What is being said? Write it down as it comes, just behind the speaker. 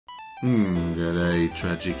G'day,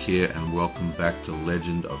 Tragic here, and welcome back to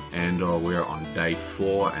Legend of Andor. We're on day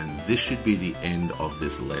 4, and this should be the end of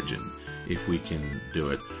this legend, if we can do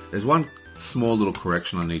it. There's one small little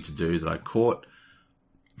correction I need to do that I caught.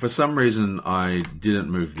 For some reason, I didn't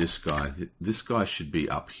move this guy. This guy should be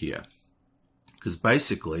up here. Because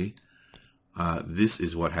basically, this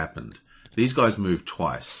is what happened. These guys moved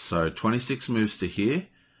twice. So 26 moves to here,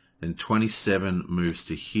 and 27 moves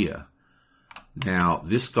to here. Now,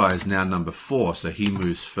 this guy is now number 4, so he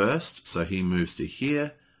moves first, so he moves to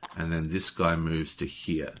here, and then this guy moves to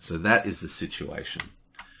here. So that is the situation.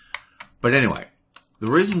 But anyway, the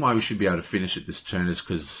reason why we should be able to finish it this turn is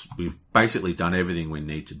because we've basically done everything we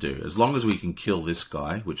need to do. As long as we can kill this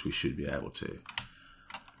guy, which we should be able to.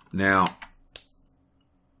 Now,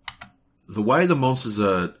 the way the monsters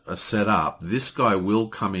are set up, this guy will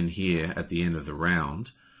come in here at the end of the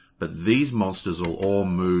round, but these monsters will all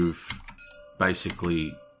move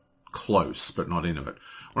basically close, but not into it.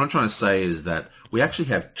 What I'm trying to say is that we actually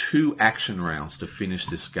have 2 action rounds to finish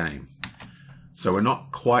this game. So we're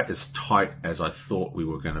not quite as tight as I thought we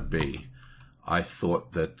were going to be. I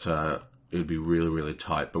thought that it would be really, really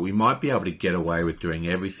tight, but we might be able to get away with doing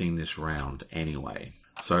everything this round anyway.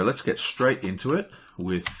 So let's get straight into it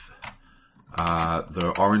with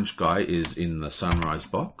the orange guy is in the sunrise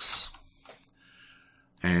box.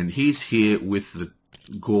 And he's here with the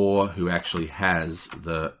Gore who actually has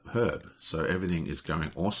the herb. So everything is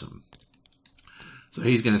going awesome. So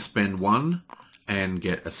he's going to spend 1 and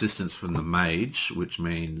get assistance from the mage, which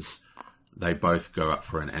means they both go up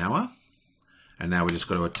for an hour. And now we just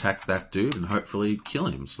got to attack that dude and hopefully kill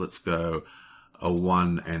him. So let's go a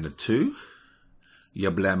 1 and a 2.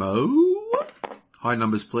 Yablamo. High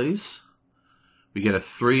numbers, please. We get a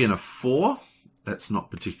 3 and a 4. That's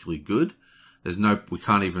not particularly good. We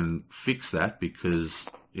can't even fix that because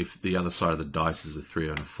if the other side of the dice is a 3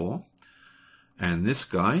 and a 4. And this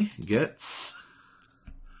guy gets,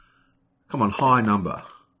 come on, high number,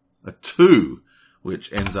 a 2,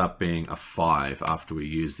 which ends up being a 5 after we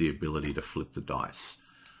use the ability to flip the dice.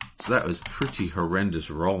 So that was pretty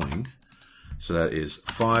horrendous rolling. So that is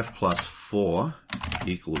 5 plus 4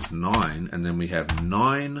 equals 9. And then we have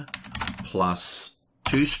 9 plus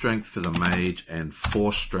 2 strength for the mage and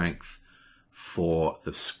 4 strength for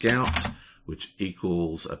the scout, which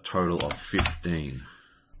equals a total of 15.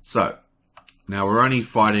 So, now we're only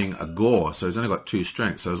fighting a Gore, so he's only got 2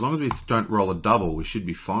 strength. So as long as we don't roll a double, we should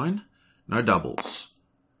be fine. No doubles.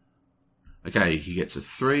 Okay, he gets a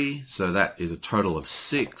 3, so that is a total of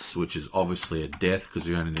 6, which is obviously a death because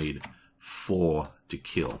we only need 4 to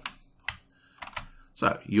kill.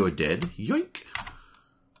 So, you're dead. Yoink!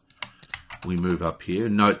 We move up here.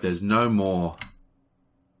 Note there's no more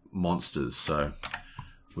monsters, so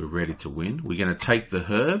we're ready to win. We're going to take the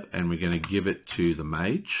herb and we're going to give it to the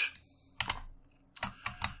mage.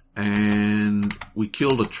 And we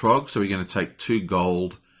killed a trog, so we're going to take 2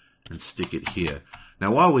 gold and stick it here.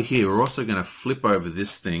 Now while we're here, we're also going to flip over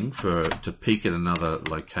this thing to peek at another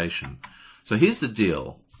location. So here's the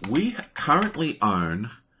deal. We currently own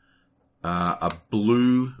a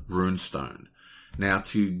blue runestone. Now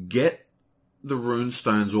to get the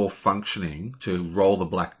runestones all functioning to roll the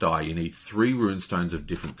black die, you need 3 runestones of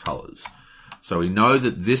different colors. So we know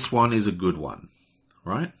that this one is a good one,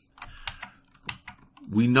 right?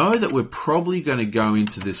 We know that we're probably going to go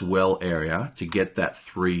into this well area to get that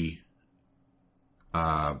 3,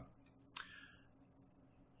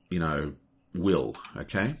 will,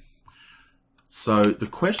 okay? So the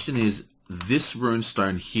question is this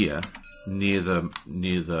runestone here near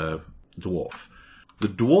the dwarf. The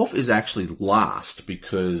dwarf is actually last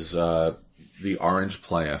because the orange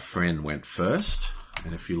player, Friend, went first.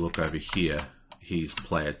 And if you look over here, he's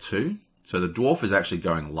player 2. So the dwarf is actually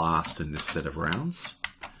going last in this set of rounds.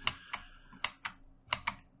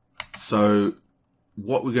 So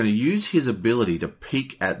what we're going to use his ability to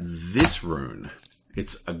peek at this rune.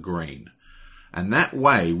 It's a green. And that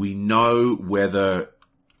way we know whether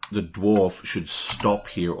the dwarf should stop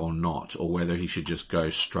here or not, or whether he should just go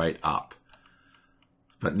straight up.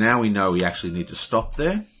 But now we know we actually need to stop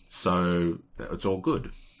there, so it's all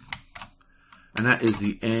good. And that is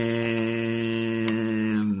the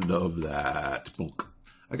end of that book.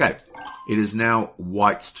 Okay, it is now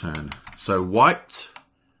White's turn. So White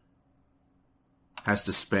has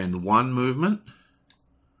to spend 1 movement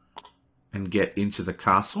and get into the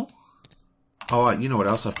castle. Oh, you know what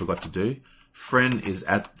else I forgot to do? Friend is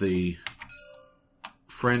actually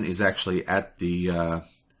at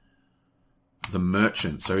the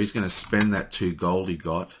merchant. So he's going to spend that 2 gold he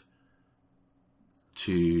got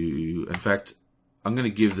to... In fact, I'm going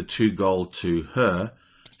to give the 2 gold to her.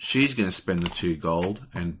 She's going to spend the 2 gold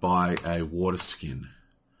and buy a water skin.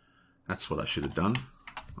 That's what I should have done.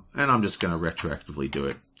 And I'm just going to retroactively do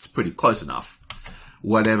it. It's pretty close enough.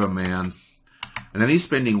 Whatever, man. And then he's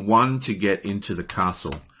spending 1 to get into the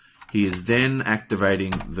castle. He is then activating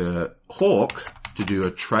the hawk to do a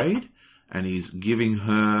trade. And he's giving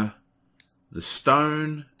her the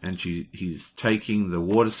stone. And he's taking the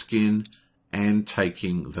water skin and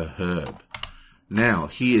taking the herb. Now,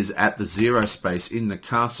 he is at the 0 space in the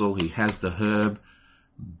castle. He has the herb.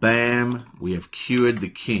 Bam. We have cured the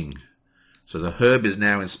king. So the herb is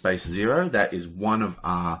now in space 0. That is one of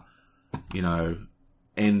our,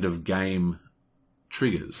 end of game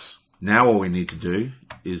triggers. Now all we need to do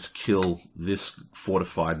is kill this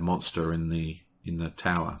fortified monster in the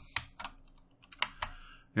tower.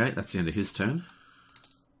 Okay, that's the end of his turn.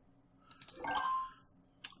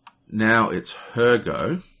 Now it's her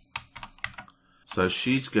go. So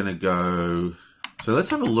she's going to go... So let's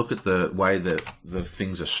have a look at the way that the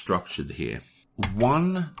things are structured here.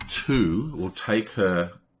 1, 2 will take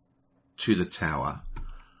her to the tower.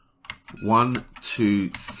 1, 2,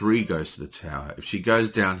 3 goes to the tower. If she goes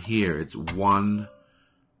down here, it's 1,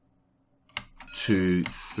 2,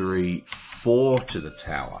 3, 4 to the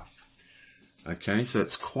tower. Okay, so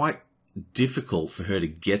it's quite difficult for her to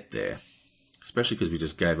get there, especially because we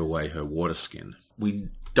just gave away her water skin. We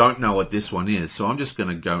don't know what this one is, so I'm just going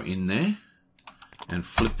to go in there and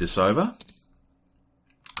flip this over.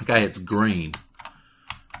 Okay, it's green.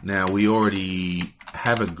 Now, we already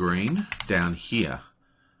have a green down here.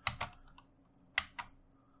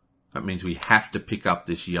 That means we have to pick up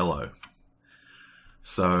this yellow.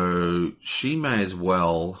 So, she may as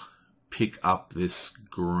well pick up this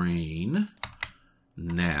green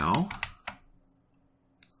now.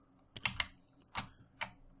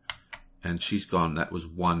 And she's gone. That was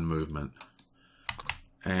 1 movement.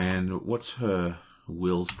 And what's her...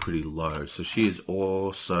 will's pretty low, so she is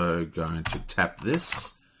also going to tap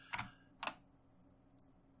this.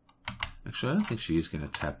 Actually, I don't think she is going to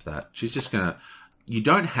tap that. She's just going to... You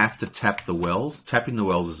don't have to tap the wells. Tapping the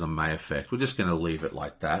wells is a May effect. We're just going to leave it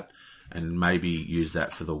like that and maybe use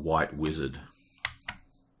that for the white wizard.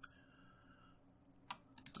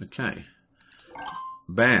 Okay.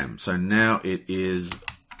 Bam. So now it is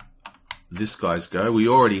this guy's go. We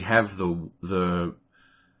already have the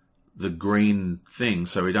green thing,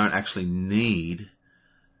 so we don't actually need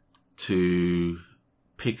to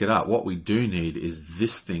pick it up. What we do need is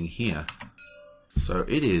this thing here. So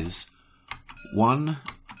it is 1,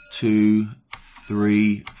 2,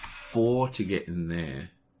 3, 4 to get in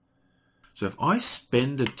there. So if I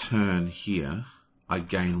spend a turn here, I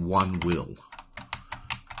gain 1 will.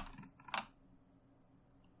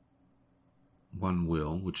 1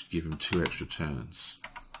 will, which would give him 2 extra turns.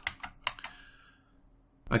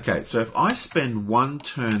 Okay, so if I spend 1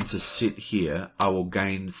 turn to sit here, I will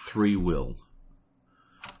gain 3 will,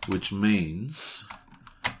 which means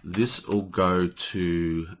this will go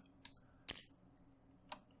to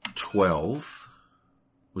 12,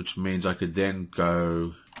 which means I could then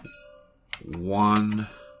go 1,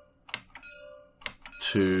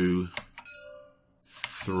 2,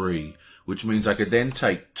 3, which means I could then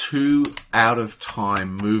take 2 out of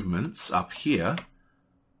time movements up here,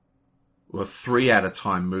 or 3 out of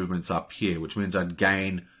time movements up here, which means I'd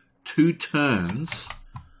gain 2 turns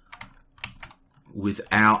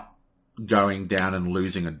without going down and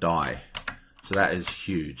losing a die. So that is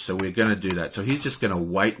huge. So we're going to do that. So he's just going to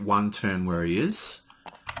wait 1 turn where he is,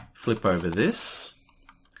 flip over this,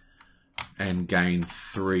 and gain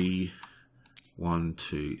 3. 1,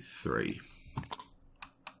 2, 3.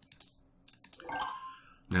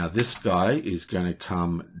 Now this guy is going to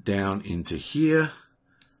come down into here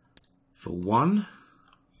for 1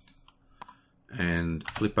 and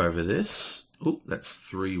flip over this. Oh, that's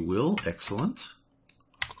 3 will. Excellent.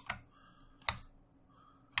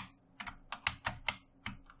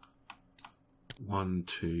 One,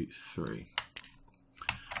 2, 3.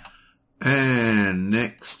 And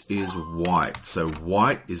next is white. So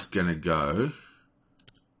white is going to go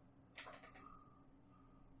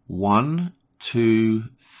 1, 2,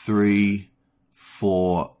 3,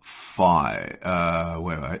 4, 5.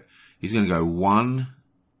 Wait. He's going to go 1.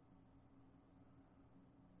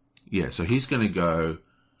 Yeah, so he's going to go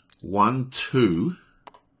 1, 2.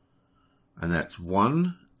 And that's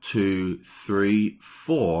 1, 2, 3,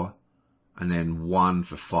 4. And then 1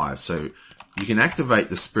 for 5. So you can activate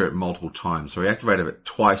the spirit multiple times. So he activated it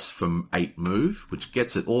twice from 8 move, which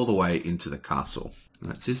gets it all the way into the castle. And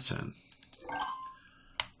that's his turn.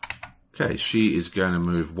 Okay, she is going to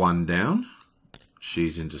move 1 down.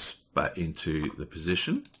 She's into the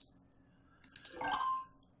position.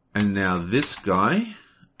 And now this guy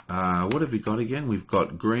what have we got again? We've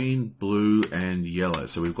got green, blue, and yellow.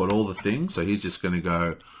 So we've got all the things. So he's just going to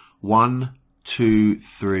go 1, 2,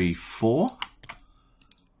 3, 4.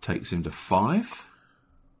 Takes him to 5.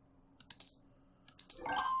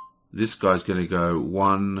 This guy's going to go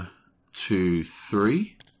 1, 2,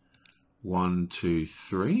 3. 1, 2,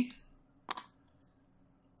 3.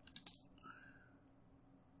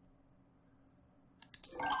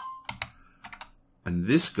 And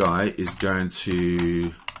this guy is going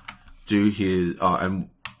to do his, and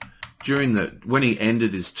during when he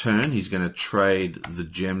ended his turn, he's going to trade the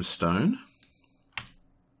gemstone.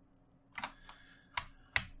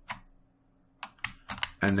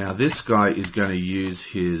 And now this guy is going to use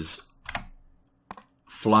his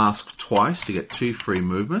flask twice to get 2 free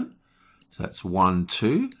movement. So that's 1,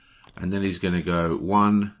 2. And then he's going to go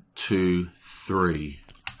 1, 2, 3.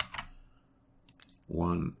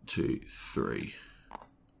 1, 2, 3.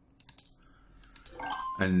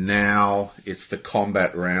 And now it's the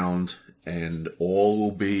combat round, and all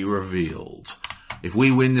will be revealed. If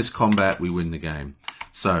we win this combat, we win the game.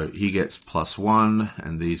 So he gets +1,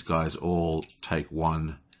 and these guys all take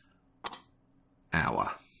 1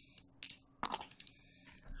 hour.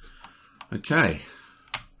 Okay,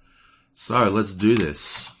 so let's do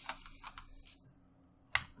this.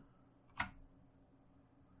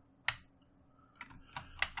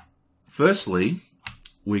 Firstly,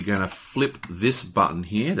 we're going to flip this button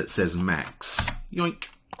here that says max. Yoink.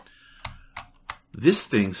 This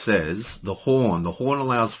thing says the horn. The horn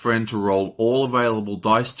allows friend to roll all available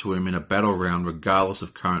dice to him in a battle round regardless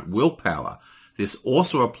of current willpower. This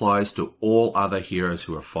also applies to all other heroes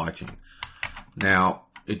who are fighting. Now,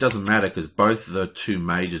 it doesn't matter because both the 2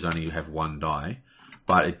 mages only have 1 die,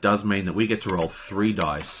 but it does mean that we get to roll 3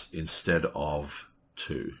 dice instead of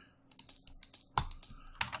 2.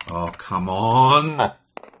 Oh, come on!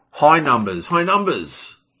 High numbers, high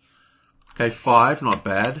numbers! Okay, 5, not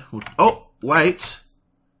bad. Oh, wait!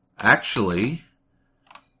 Actually,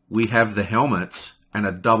 we have the helmet and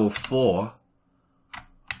a double 4.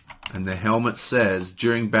 And the helmet says,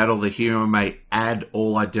 during battle, the hero may add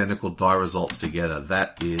all identical die results together.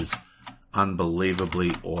 That is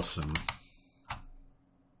unbelievably awesome.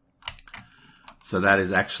 So that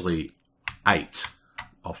is actually 8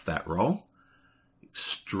 off that roll.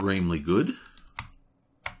 Extremely good.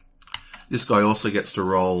 This guy also gets to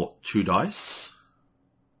roll 2 dice.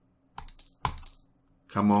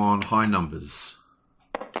 Come on, high numbers.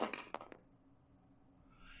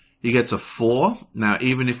 He gets a 4. Now,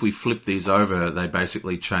 even if we flip these over, they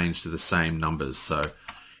basically change to the same numbers. So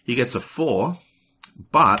he gets a 4,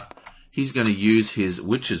 but he's going to use his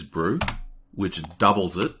Witch's Brew, which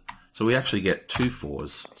doubles it. So we actually get 2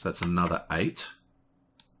 4s. So that's another 8.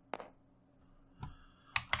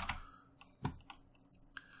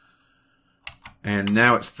 And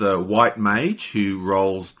now it's the white mage who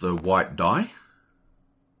rolls the white die.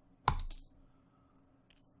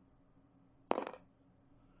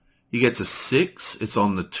 He gets a 6. It's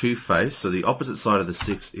on the 2 face, so the opposite side of the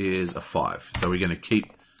 6 is a 5. So we're going to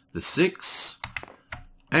keep the 6.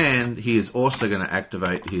 And he is also going to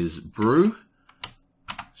activate his brew.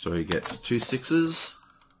 So he gets 2 6s.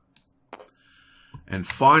 And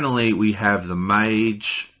finally, we have the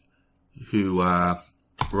mage who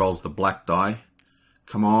rolls the black die.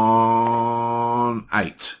 Come on,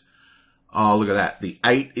 8. Oh, look at that. The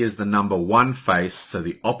 8 is the number 1 face, so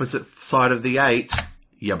the opposite side of the 8...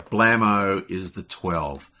 your blammo is the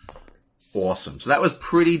 12. Awesome. So that was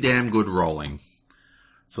pretty damn good rolling.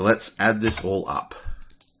 So let's add this all up.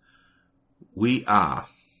 We are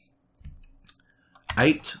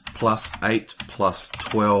 8 plus 8 plus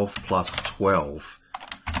 12 plus 12,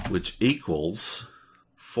 which equals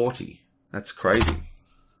 40. That's crazy.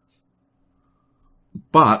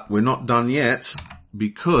 But we're not done yet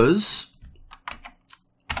because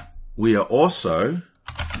we are also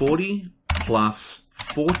 40 plus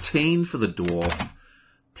 14 for the dwarf,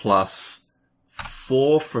 plus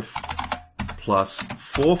 4 for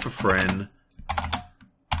friend,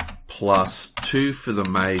 plus 2 for the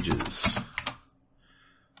mages,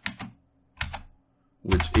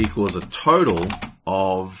 which equals a total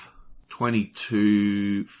of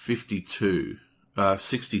 22, 52,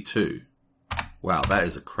 62. Wow, that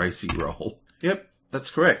is a crazy roll. Yep, that's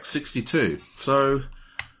correct, 62. So,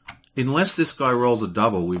 unless this guy rolls a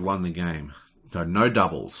double, we've won the game. No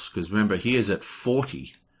doubles, because remember, he is at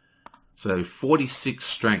 40. So 46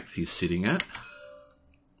 strength he's sitting at.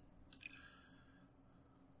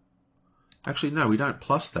 Actually, no, we don't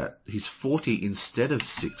plus that. He's 40 instead of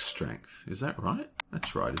 6 strength. Is that right?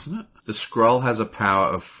 That's right, isn't it? The scroll has a power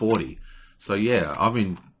of 40. So yeah, I've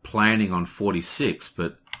been planning on 46,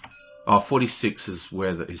 but... Oh, 46 is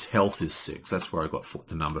where his health is 6. That's where I got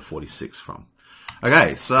the number 46 from.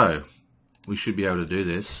 Okay, so we should be able to do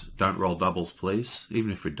this. Don't roll doubles, please.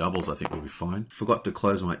 Even if we doubles, I think we'll be fine. Forgot to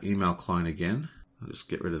close my email client again. I'll just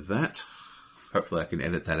get rid of that. Hopefully I can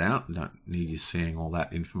edit that out. I don't need you seeing all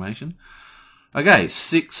that information. Okay,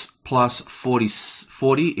 6 plus 40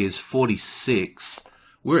 is 46.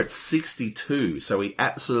 We're at 62, so we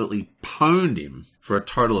absolutely pwned him for a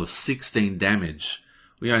total of 16 damage.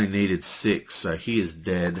 We only needed 6, so he is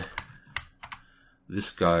dead.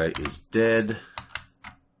 This guy is dead.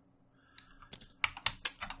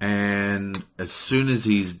 And as soon as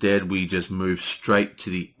he's dead, we just move straight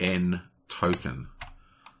to the N token.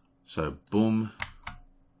 So, boom.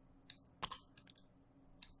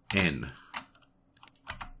 N.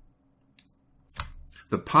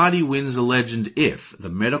 The party wins the legend if the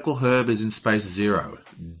medical herb is in space 0.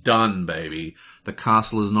 Done, baby. The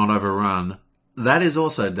castle is not overrun. That is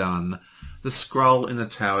also done. The scroll in the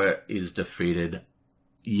tower is defeated.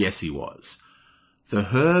 Yes, he was. The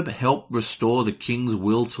herb helped restore the king's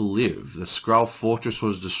will to live. The Skrull fortress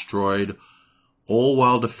was destroyed, all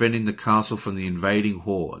while defending the castle from the invading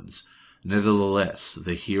hordes. Nevertheless,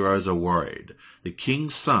 the heroes are worried. The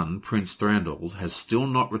king's son, Prince Thranduil, has still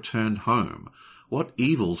not returned home. What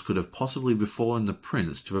evils could have possibly befallen the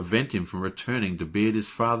prince to prevent him from returning to be at his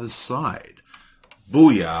father's side?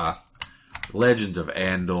 Booyah! Legend of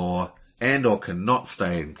Andor. Andor cannot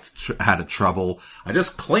stay out of trouble. I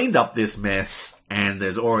just cleaned up this mess, and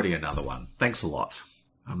there's already another one. Thanks a lot.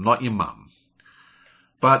 I'm not your mum.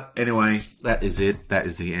 But anyway, that is it. That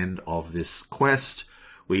is the end of this quest.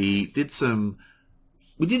 We did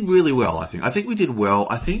really well, I think. I think we did well.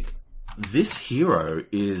 I think this hero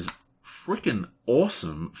is freaking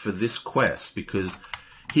awesome for this quest because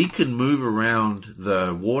he can move around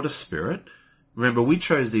the water spirit. Remember, we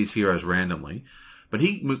chose these heroes randomly, but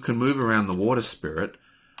he can move around the water spirit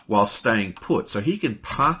while staying put. So he can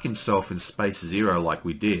park himself in space 0 like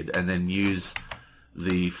we did and then use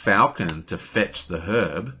the falcon to fetch the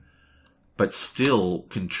herb, but still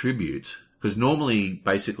contribute. Because normally,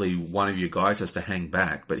 basically, one of you guys has to hang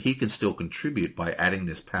back, but he can still contribute by adding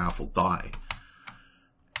this powerful die.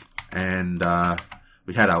 And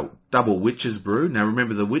we had a double Witch's Brew. Now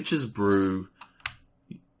remember, the Witch's Brew,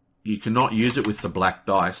 you cannot use it with the black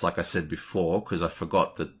dice, like I said before, because I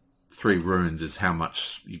forgot that 3 runes is how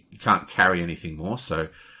much, you can't carry anything more, so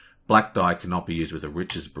black die cannot be used with a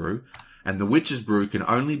Witch's Brew. And the Witch's Brew can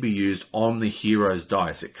only be used on the hero's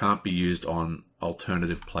dice. It can't be used on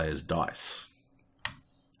alternative players' dice.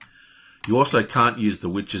 You also can't use the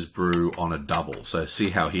Witch's Brew on a double. So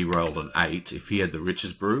see how he rolled an 8. If he had the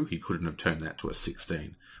Witch's Brew, he couldn't have turned that to a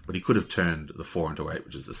 16. But he could have turned the 4 into 8,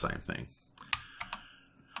 which is the same thing.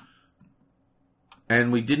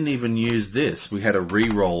 And we didn't even use this. We had a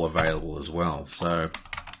re-roll available as well. So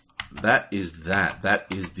that is that. That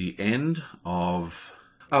is the end of...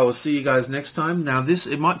 I will see you guys next time. Now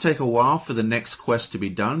it might take a while for the next quest to be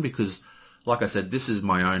done because, like I said, this is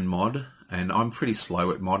my own mod. And I'm pretty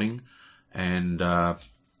slow at modding. And I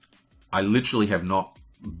literally have not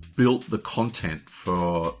built the content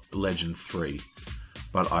for Legend 3.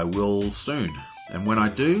 But I will soon. And when I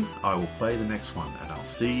do, I will play the next one. And I'll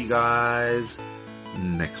see you guys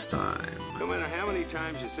next time. No matter how many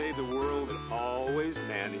times you save the world, it always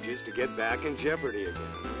manages to get back in jeopardy again.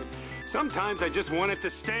 Sometimes I just want it to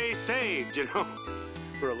stay saved, you know,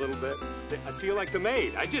 for a little bit. I feel like the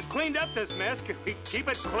maid. I just cleaned up this mess. Can we keep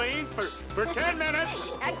it clean for 10 minutes?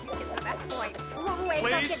 That's the point. Wait,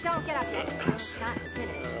 Please? don't get up there. Not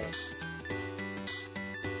finished.